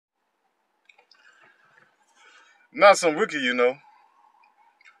Not some rookie, you know.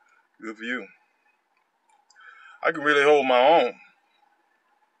 Good for you. I can really hold my own.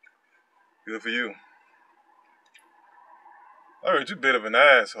 Good for you. I heard you a bit of an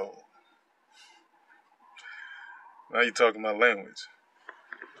asshole. Now you talking my language.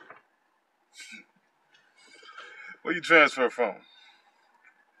 Where you transfer from?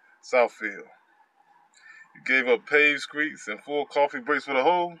 Southfield. You gave up paved streets and 4 coffee breaks for the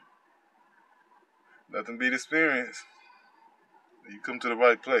whole? Nothing beat experience. You come to the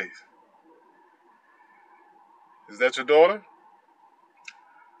right place. Is that your daughter?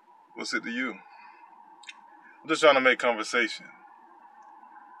 What's it to you? I'm just trying to make conversation.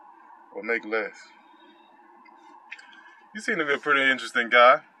 Or make less. You seem to be a pretty interesting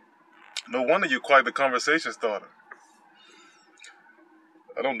guy. No wonder you're quite the conversation starter.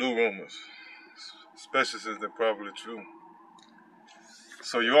 I don't do rumors. Especially since they're probably true.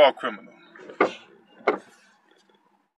 So you are a criminal.